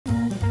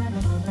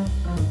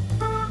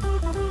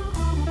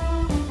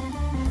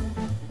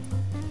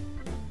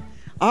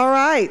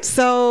right,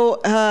 so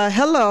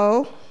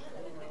hello.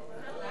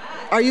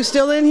 Are you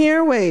still in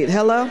here? Wait,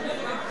 hello?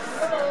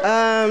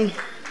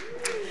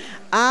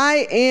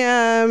 I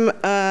am,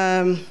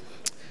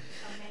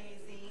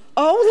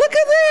 oh, look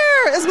at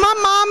there. Is my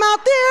mom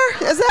out there?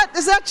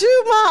 Is that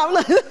you,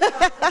 Mom?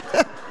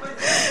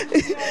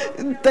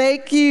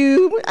 Thank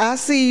you. I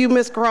see you,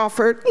 Miss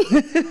Crawford.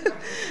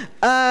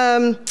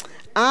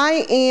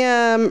 I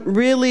am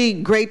really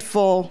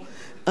grateful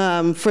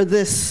for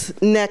this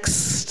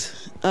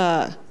next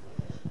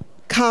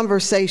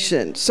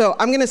conversation. So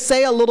I'm going to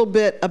say a little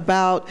bit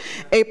about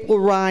April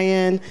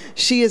Ryan.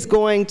 She is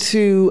going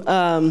to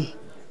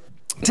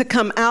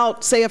come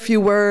out, say a few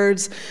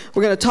words.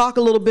 We're going to talk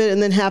a little bit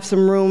and then have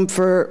some room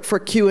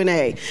for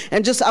Q&A.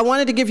 And just, I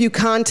wanted to give you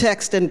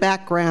context and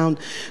background.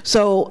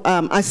 So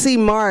I see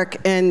Mark,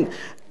 and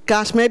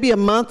gosh, maybe a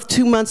month,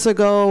 2 months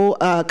ago,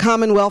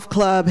 Commonwealth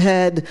Club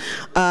had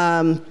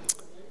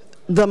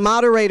the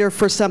moderator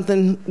for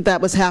something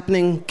that was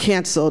happening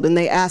canceled, and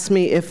they asked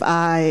me if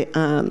I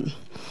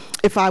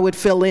would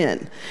fill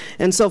in.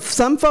 And so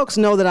some folks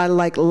know that I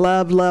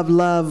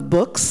love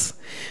books.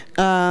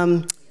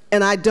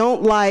 And I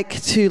don't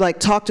like to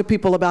talk to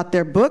people about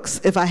their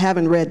books if I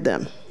haven't read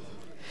them.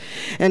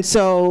 And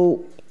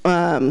so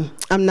I'm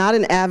not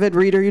an avid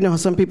reader. You know,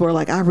 some people are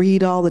like, I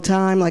read all the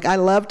time. Like, I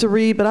love to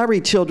read, but I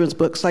read children's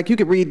books. Like, you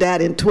could read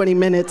that in 20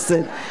 minutes.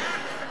 And,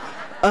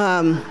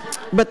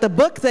 but the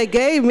book they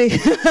gave me,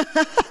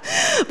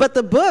 but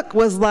the book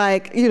was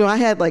like, you know, I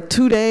had like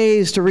 2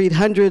 days to read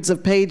hundreds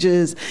of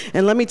pages.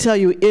 And let me tell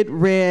you, it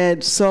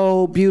read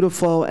so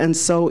beautiful and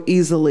so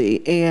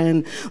easily.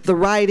 And the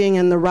writing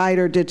and the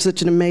writer did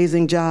such an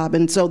amazing job.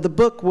 And so the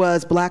book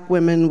was Black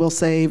Women Will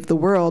Save the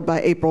World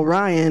by April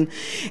Ryan.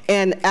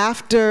 And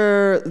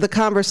after the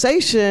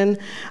conversation,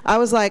 I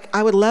was like,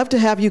 I would love to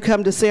have you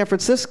come to San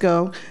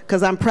Francisco,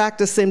 because I'm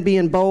practicing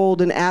being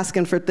bold and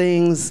asking for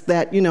things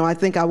that, you know, I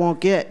think I won't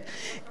get.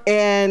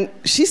 And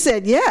she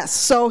said yes.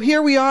 So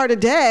here we are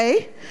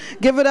today.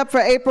 Give it up for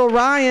April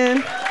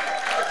Ryan.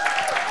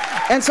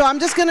 And so I'm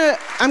gonna,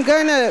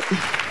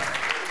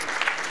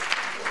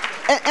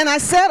 and I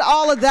said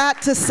all of that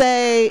to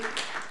say,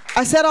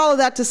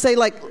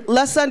 like,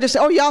 let's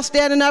understand. Oh, y'all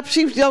standing up?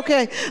 She's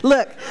okay.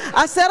 Look,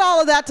 I said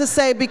all of that to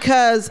say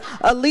because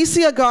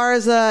Alicia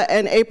Garza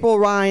and April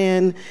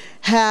Ryan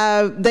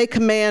they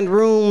command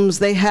rooms,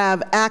 they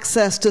have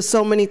access to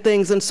so many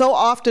things, and so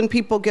often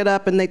people get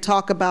up and they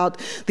talk about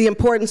the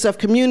importance of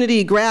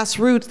community,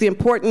 grassroots, the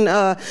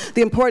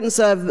importance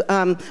of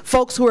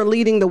folks who are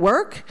leading the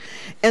work,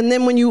 and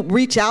then when you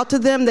reach out to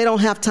them, they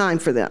don't have time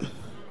for them.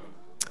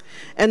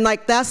 And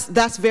like,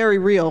 that's very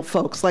real,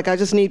 folks. Like, I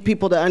just need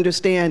people to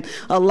understand.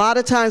 A lot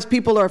of times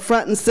people are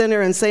front and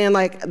center and saying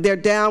like they're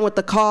down with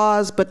the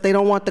cause, but they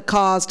don't want the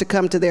cause to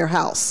come to their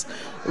house,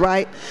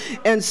 right?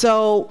 And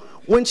so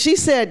when she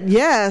said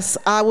yes,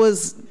 I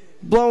was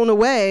blown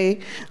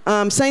away.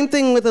 Same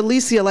thing with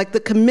Alicia, like the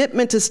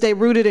commitment to stay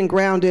rooted and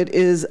grounded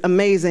is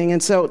amazing.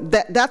 And so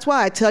that's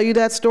why I tell you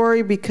that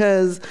story,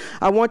 because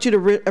I want you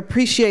to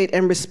appreciate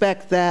and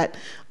respect that,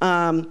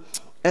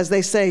 as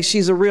they say,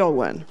 she's a real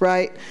one,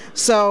 right?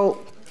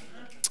 So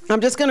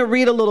I'm just going to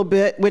read a little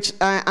bit, which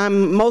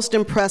I'm most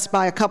impressed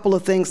by a couple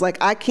of things. Like,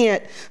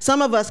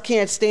 some of us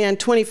can't stand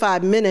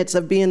 25 minutes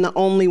of being the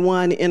only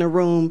one in a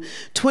room.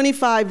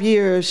 25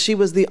 years, she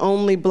was the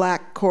only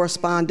Black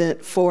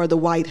correspondent for the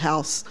White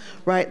House,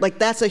 right? Like,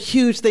 that's a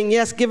huge thing.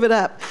 Yes, give it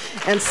up.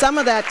 And some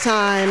of that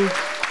time,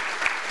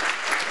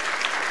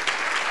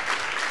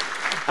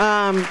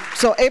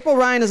 so April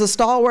Ryan is a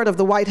stalwart of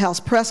the White House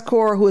Press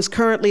Corps, who is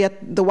currently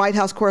at the White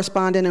House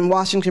correspondent and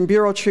Washington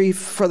bureau chief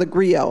for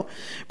TheGrio.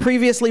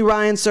 Previously,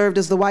 Ryan served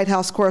as the White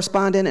House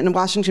correspondent and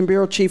Washington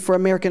bureau chief for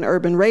American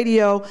Urban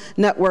Radio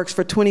Networks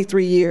for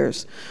 23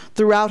 years.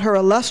 Throughout her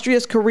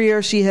illustrious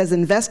career, she has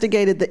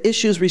investigated the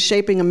issues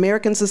reshaping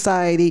American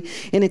society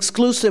in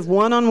exclusive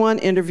one-on-one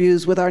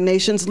interviews with our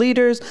nation's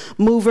leaders,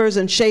 movers,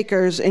 and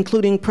shakers,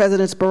 including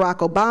Presidents Barack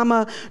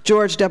Obama,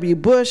 George W.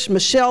 Bush,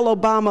 Michelle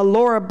Obama,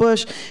 Laura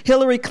Bush,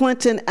 Hillary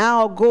Clinton,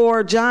 Al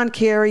Gore, John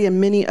Kerry,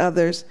 and many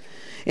others.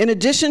 In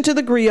addition to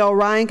TheGrio,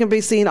 Ryan can be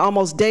seen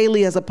almost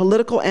daily as a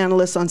political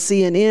analyst on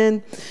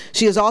CNN.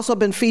 She has also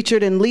been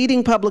featured in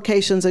leading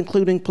publications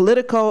including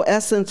Politico,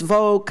 Essence,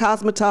 Vogue,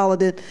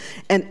 Cosmopolitan,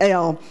 and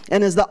Elle,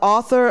 and is the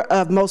author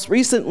of, most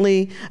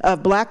recently,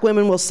 of Black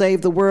Women Will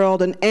Save the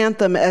World, an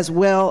anthem, as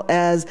well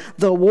as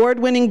the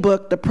award-winning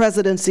book, The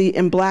Presidency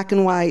in Black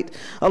and White,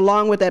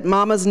 along with At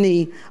Mama's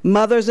Knee,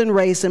 Mothers and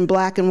Race in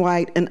Black and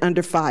White and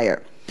Under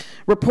Fire.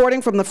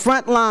 Reporting from the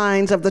front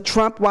lines of the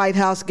Trump White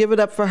House, give it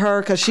up for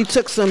her, because she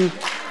took some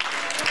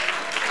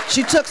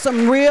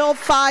real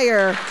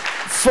fire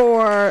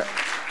for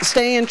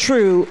staying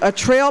true. A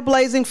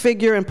trailblazing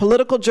figure in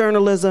political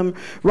journalism,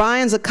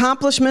 Ryan's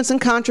accomplishments and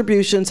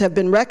contributions have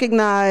been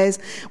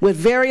recognized with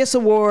various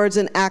awards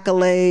and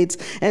accolades.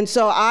 And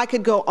so I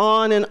could go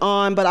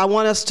on, but I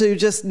want us to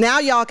just, now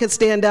y'all can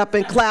stand up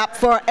and clap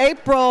for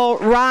April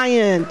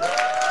Ryan.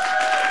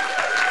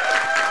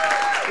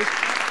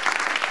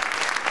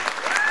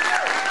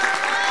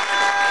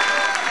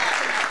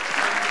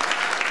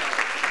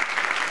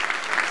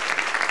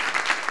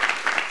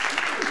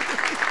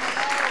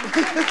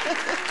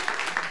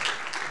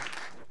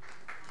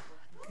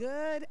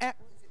 Good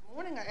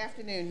morning or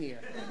afternoon here?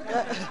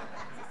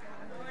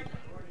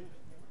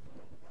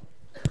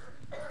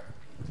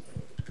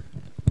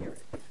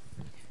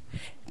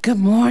 Good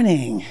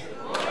morning.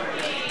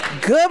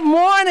 Good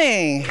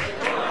morning.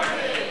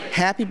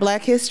 Happy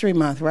Black History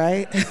Month,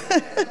 right?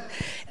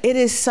 It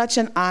is such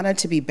an honor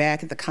to be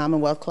back at the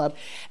Commonwealth Club,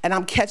 and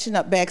I'm catching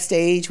up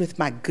backstage with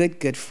my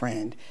good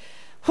friend.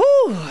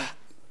 Whew!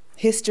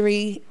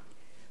 History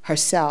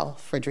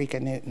herself, Frederica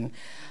Newton.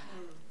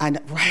 I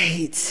know,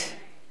 right.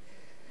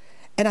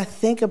 And I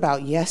think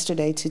about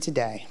yesterday to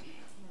today,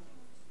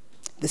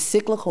 the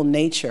cyclical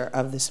nature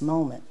of this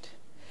moment.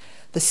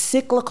 The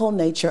cyclical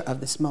nature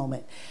of this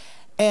moment.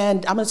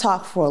 And I'm going to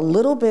talk for a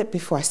little bit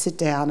before I sit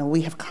down and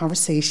we have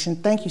conversation.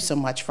 Thank you so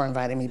much for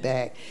inviting me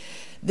back.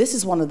 This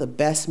is one of the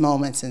best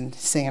moments in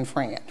San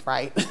Fran,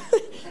 right?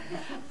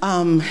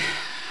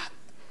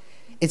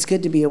 It's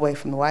good to be away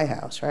from the White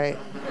House, right?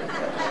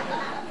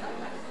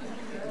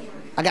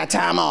 I got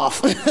time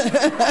off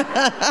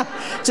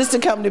just to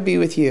come to be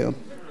with you.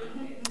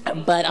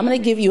 But I'm going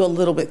to give you a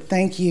little bit.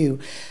 Thank you.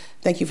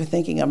 Thank you for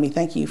thinking of me.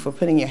 Thank you for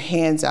putting your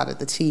hands out at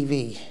the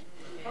TV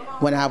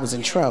when I was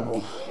in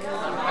trouble.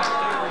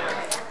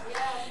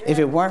 If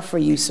it weren't for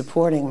you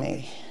supporting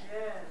me,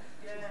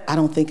 I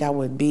don't think I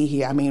would be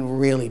here. I mean,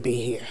 really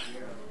be here.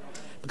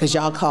 Because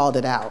y'all called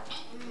it out.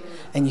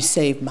 And you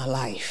saved my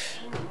life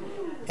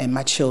and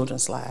my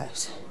children's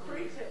lives.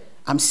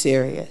 I'm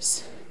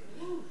serious.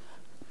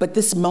 But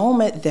this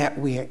moment that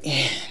we're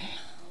in,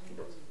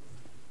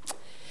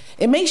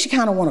 it makes you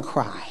kind of want to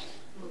cry.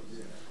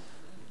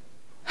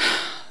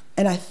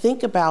 And I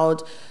think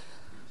about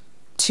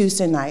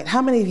Tuesday night.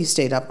 How many of you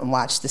stayed up and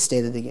watched the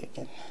State of the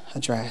Union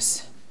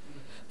address?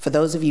 For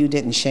those of you who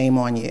didn't, shame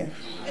on you.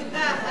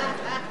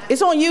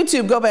 It's on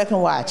YouTube, go back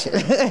and watch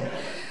it.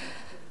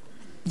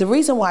 The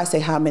reason why I say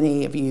how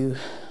many of you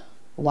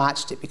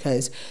watched it,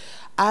 because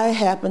I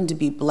happen to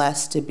be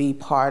blessed to be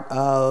part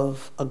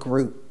of a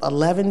group,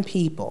 11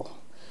 people,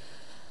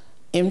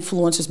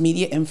 influencers,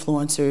 media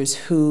influencers,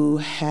 who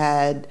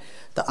had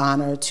the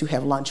honor to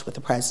have lunch with the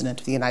President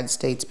of the United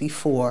States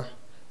before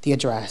the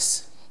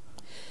address.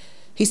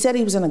 He said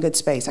he was in a good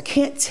space. I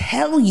can't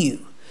tell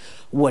you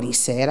what he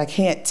said. I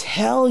can't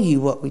tell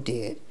you what we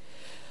did.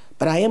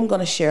 But I am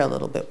going to share a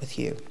little bit with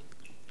you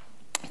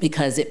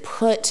because it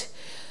put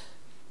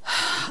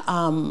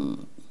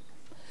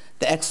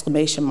the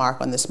exclamation mark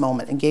on this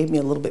moment and gave me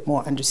a little bit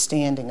more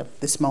understanding of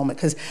this moment,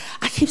 because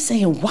I keep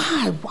saying,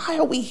 why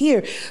are we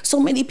here? So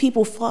many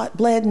people fought,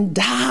 bled, and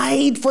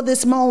died for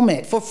this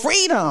moment, for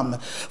freedom,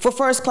 for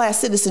first-class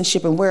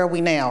citizenship, and where are we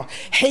now?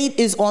 Hate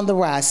is on the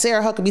rise.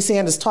 Sarah Huckabee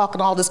Sanders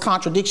talking all this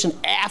contradiction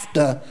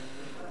after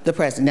the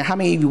president. Now, how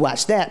many of you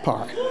watched that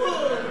part?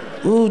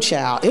 Ooh,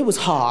 child, it was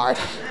hard.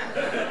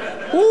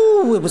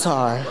 Ooh, it was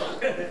hard.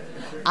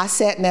 I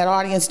sat in that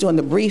audience during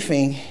the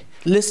briefing,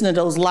 listening to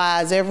those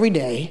lies every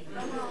day.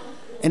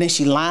 And then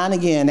she lying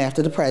again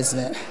after the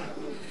president.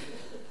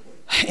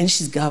 And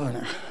she's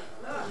governor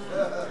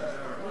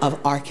of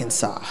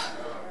Arkansas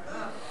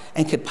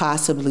and could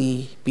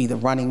possibly be the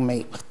running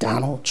mate with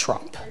Donald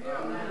Trump.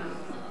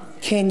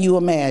 Can you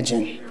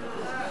imagine?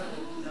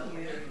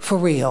 For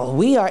real,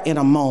 we are in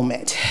a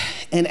moment.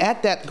 And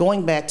at that,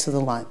 going back to the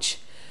lunch,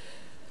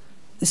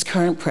 this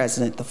current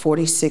president, the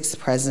 46th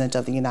president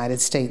of the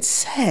United States,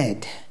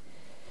 said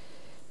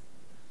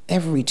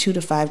every 2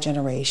 to 5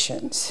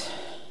 generations,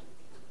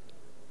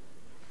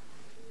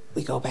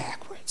 we go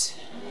backwards.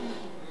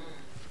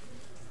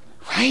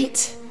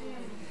 Right?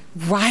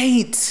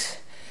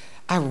 Right.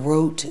 I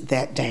wrote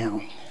that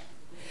down.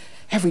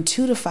 Every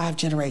 2 to 5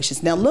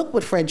 generations. Now look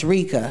what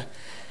Frederica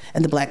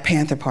and the Black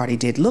Panther Party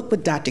did. Look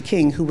what Dr.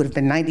 King, who would have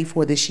been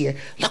 94 this year,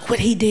 look what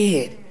he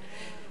did.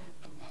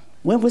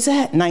 When was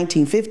that?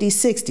 1950s,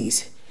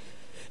 60s.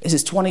 This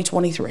is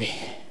 2023.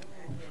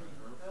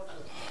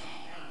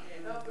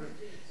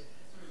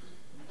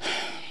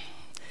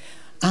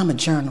 I'm a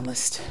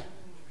journalist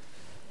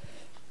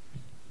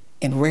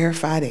in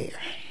rarefied air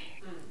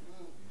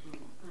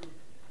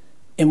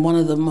in one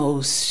of the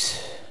most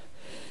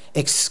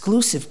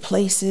exclusive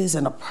places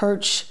and a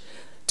perch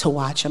to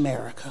watch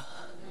America,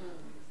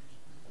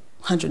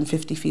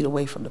 150 feet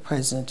away from the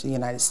President of the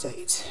United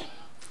States.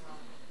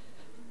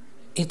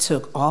 It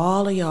took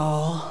all of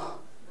y'all,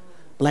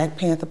 Black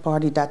Panther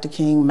Party, Dr.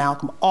 King,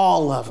 Malcolm,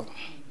 all of them,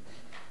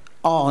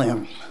 all of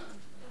them,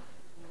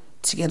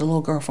 to get a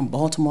little girl from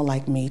Baltimore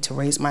like me to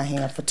raise my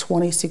hand for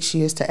 26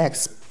 years to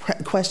ask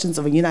questions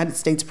of a United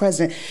States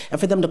president and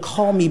for them to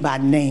call me by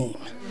name.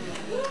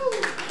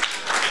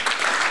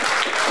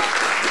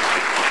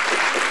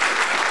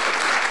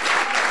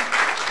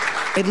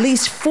 At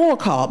least 4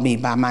 called me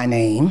by my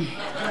name.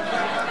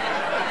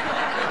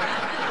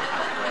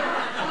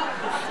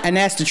 And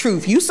that's the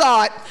truth. You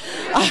saw it.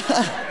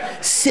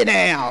 Sit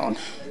down.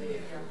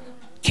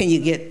 Can you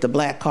get the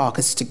Black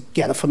Caucus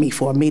together for me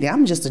for a meeting?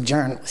 I'm just a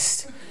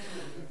journalist.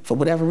 For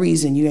whatever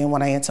reason, you didn't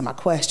want to answer my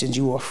questions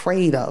you were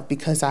afraid of,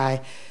 because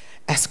I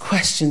asked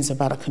questions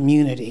about a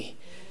community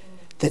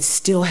that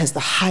still has the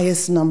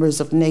highest numbers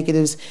of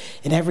negatives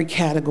in every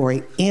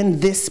category in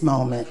this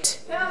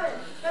moment.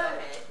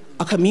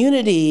 A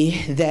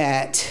community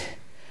that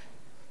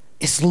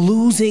is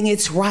losing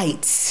its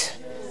rights.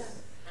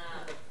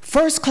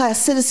 First-class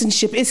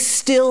citizenship is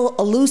still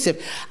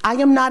elusive. I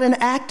am not an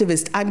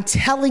activist. I'm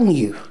telling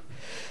you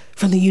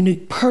from the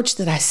unique perch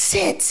that I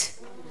sit.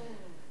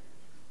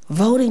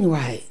 Voting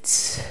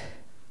rights,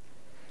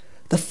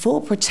 the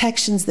full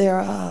protections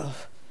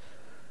thereof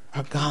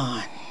are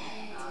gone.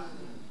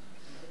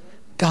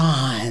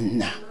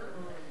 Gone.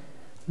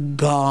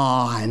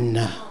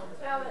 Gone.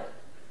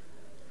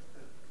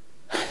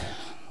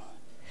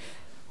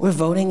 We're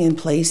voting in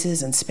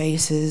places and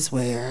spaces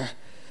where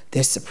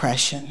there's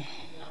suppression.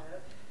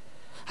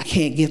 I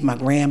can't give my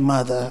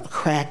grandmother a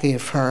crack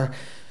if her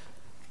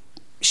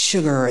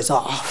sugar is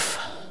off,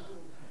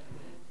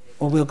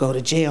 or we'll go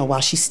to jail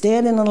while she's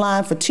standing in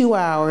line for 2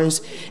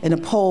 hours in a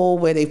poll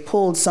where they've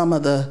pulled some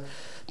of the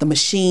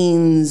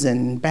machines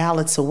and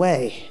ballots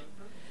away.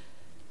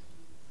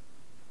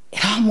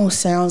 It almost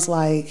sounds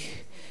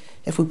like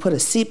if we put a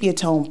sepia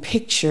tone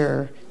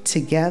picture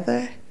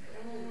together,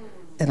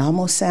 it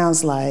almost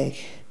sounds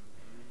like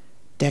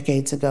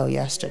decades ago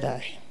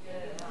yesterday.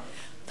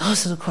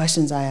 Those are the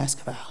questions I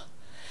ask about.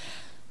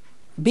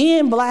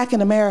 Being Black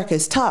in America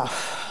is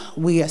tough.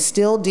 We are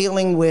still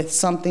dealing with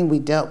something we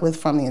dealt with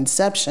from the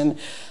inception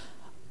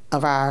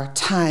of our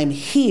time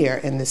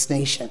here in this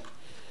nation.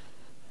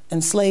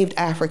 Enslaved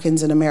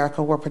Africans in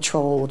America were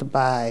patrolled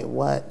by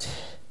what?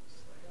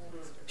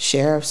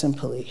 Sheriffs and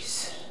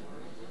police.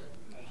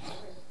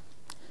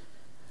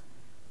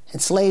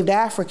 Enslaved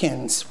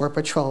Africans were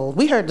patrolled.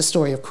 We heard the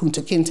story of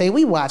Kunta Kinte.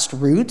 We watched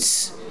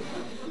Roots.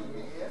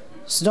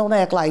 So don't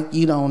act like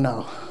you don't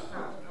know.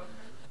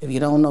 If you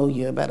don't know,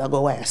 you better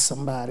go ask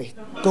somebody.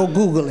 Go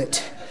Google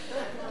it.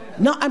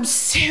 No, I'm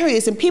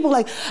serious. And people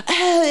are like,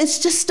 it's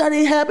just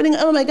started happening.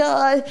 Oh my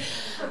God.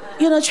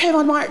 You know,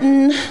 Trayvon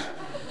Martin.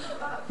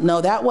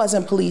 No, that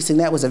wasn't policing.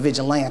 That was a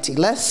vigilante.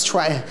 Let's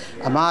try.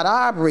 Ahmaud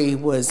Arbery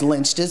was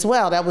lynched as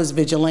well. That was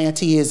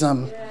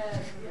vigilanteism.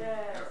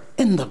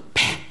 In the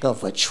back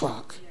of a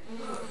truck.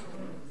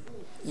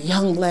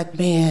 Young Black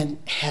man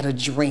had a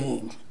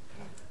dream.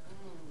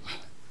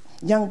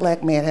 Young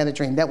Black man had a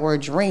dream. That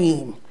word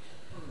dream.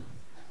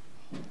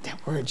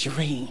 That word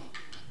dream.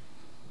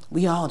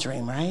 We all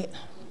dream, right?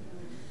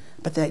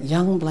 But that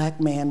young Black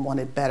man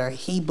wanted better.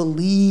 He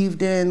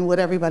believed in what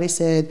everybody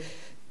said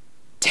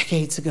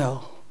decades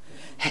ago.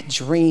 That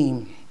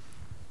dream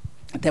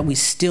that we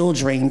still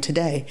dream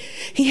today.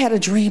 He had a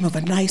dream of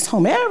a nice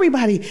home.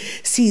 Everybody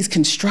sees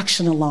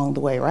construction along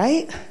the way,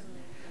 right?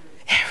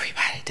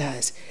 Everybody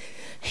does.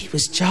 He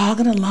was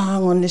jogging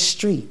along on the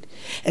street.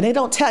 And they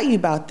don't tell you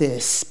about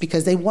this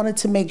because they wanted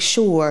to make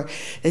sure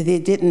that they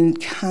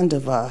didn't kind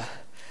of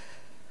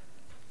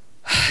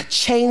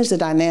change the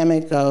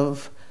dynamic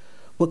of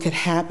what could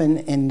happen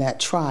in that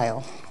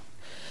trial.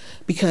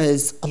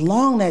 Because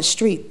along that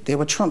street, there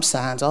were Trump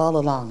signs all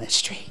along that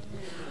street.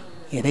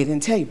 Yeah, they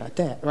didn't tell you about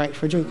that, right,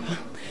 Frederica?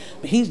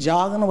 But he's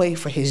jogging away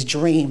for his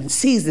dream and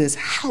sees this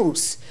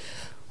house.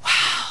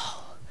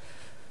 Wow,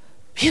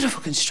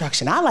 beautiful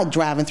construction. I like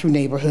driving through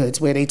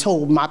neighborhoods where they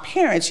told my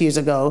parents years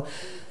ago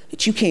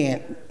that you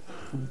can't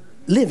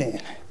live in.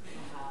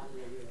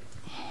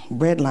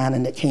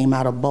 Redlining that came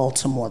out of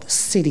Baltimore, the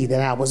city that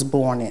I was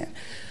born in.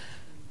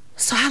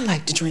 So I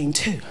like to dream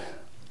too.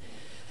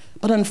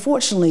 But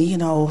unfortunately, you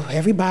know,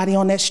 everybody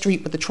on that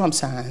street with the Trump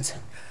signs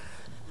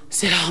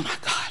said, oh my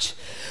gosh,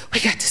 we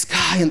got this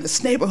guy in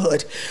this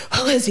neighborhood.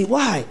 Who is he?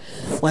 Why?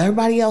 Well,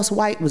 everybody else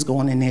white was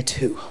going in there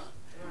too.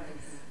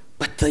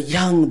 But the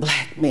young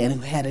Black man who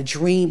had a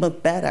dream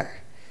of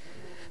better,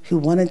 who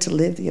wanted to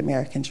live the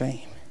American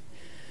dream,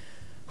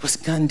 was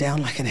gunned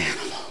down like an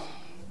animal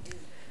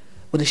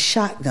with a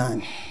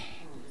shotgun.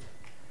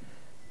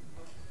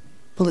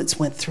 Bullets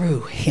went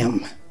through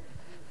him.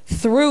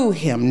 Through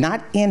him,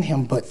 not in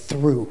him, but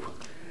through.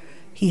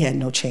 He had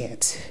no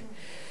chance.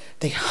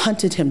 They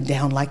hunted him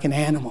down like an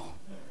animal.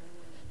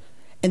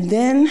 And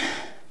then,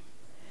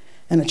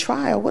 in a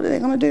trial, what are they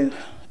gonna do?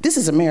 This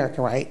is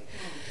America, right?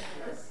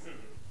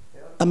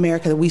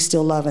 America that we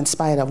still love in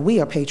spite of. We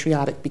are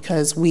patriotic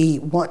because we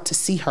want to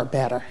see her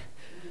better.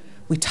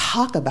 We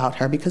talk about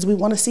her because we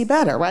want to see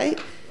better, right?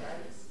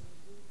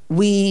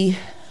 We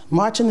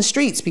march in the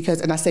streets because,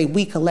 and I say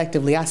we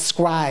collectively, I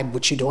scribe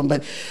what you're doing,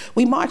 but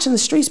we march in the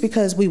streets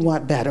because we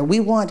want better. We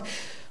want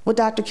what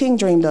Dr. King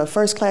dreamed of,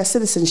 first-class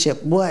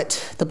citizenship,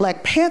 what the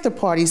Black Panther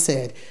Party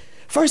said,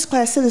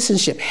 first-class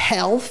citizenship,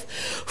 health,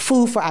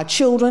 food for our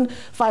children,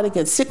 fight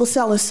against sickle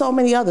cell, and so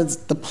many others.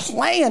 The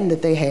plan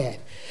that they had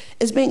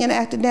is being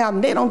enacted now,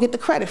 and they don't get the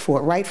credit for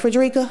it, right,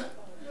 Frederica?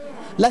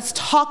 Let's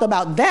talk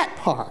about that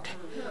part.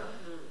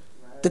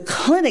 The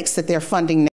clinics that they're funding now.